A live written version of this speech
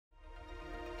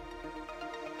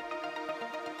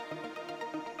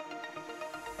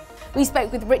We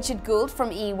spoke with Richard Goold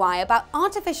from EY about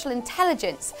artificial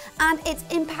intelligence and its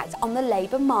impact on the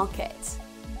labour market.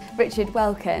 Richard,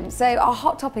 welcome. So our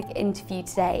hot topic interview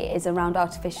today is around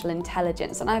artificial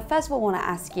intelligence, and I first of all want to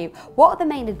ask you, what are the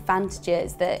main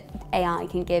advantages that AI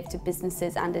can give to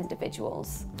businesses and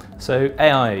individuals? So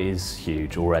AI is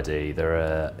huge already. There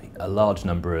are a large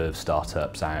number of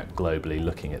startups out globally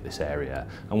looking at this area,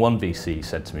 and one VC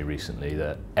said to me recently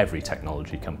that every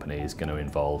technology company is going to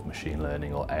involve machine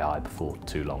learning or AI before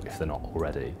too long, if they're not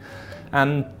already.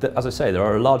 And as I say, there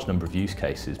are a large number of use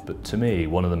cases, but to me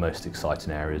one of the most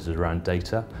exciting areas is around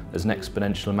data. There's an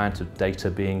exponential amount of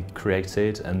data being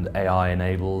created, and AI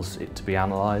enables it to be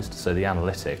analysed, so the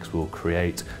analytics will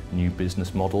create new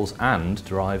business models and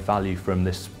derive value from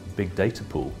this big data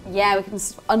pool. Yeah, we can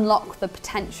unlock the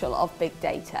potential of big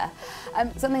data.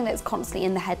 Something that's constantly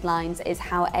in the headlines is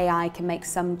how AI can make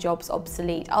some jobs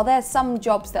obsolete. Are there some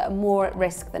jobs that are more at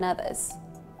risk than others?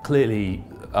 Clearly,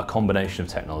 a combination of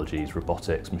technologies,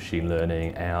 robotics, machine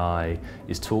learning, AI,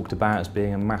 is talked about as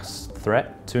being a mass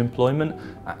threat to employment,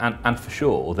 and for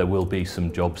sure there will be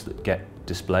some jobs that get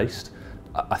displaced.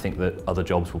 I think that other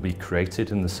jobs will be created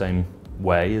in the same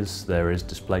way as there is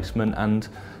displacement, and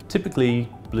typically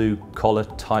blue-collar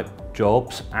type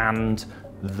jobs and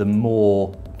the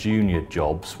more junior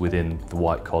jobs within the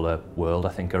white-collar world I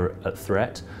think are at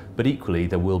threat, but equally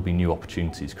there will be new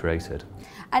opportunities created.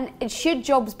 And should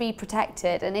jobs be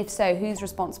protected, and if so, whose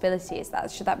responsibility is that?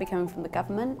 Should that be coming from the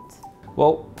government?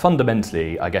 Well,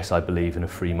 fundamentally, I guess I believe in a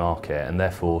free market, and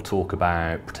therefore talk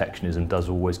about protectionism does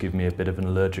always give me a bit of an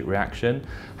allergic reaction.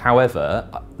 However,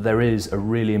 there is a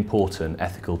really important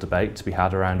ethical debate to be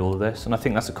had around all of this, and I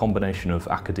think that's a combination of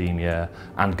academia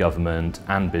and government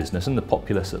and business and the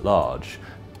populace at large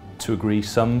to agree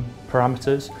some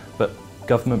parameters, but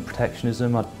government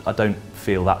protectionism, I don't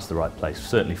feel that's the right place,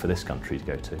 certainly for this country to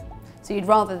go to. So you'd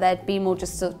rather there'd be more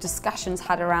just sort of discussions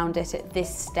had around it at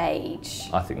this stage?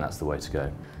 I think that's the way to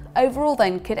go. Overall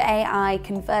then, could AI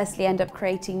conversely end up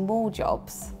creating more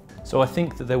jobs? So I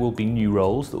think that there will be new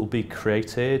roles that will be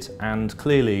created, and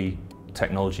clearly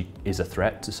technology is a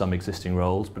threat to some existing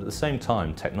roles, but at the same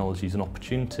time technology is an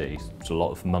opportunity. So a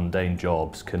lot of mundane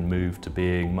jobs can move to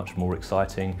being much more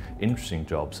exciting, interesting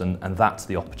jobs, and that's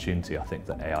the opportunity I think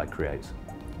that AI creates.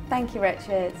 Thank you,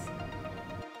 Richard.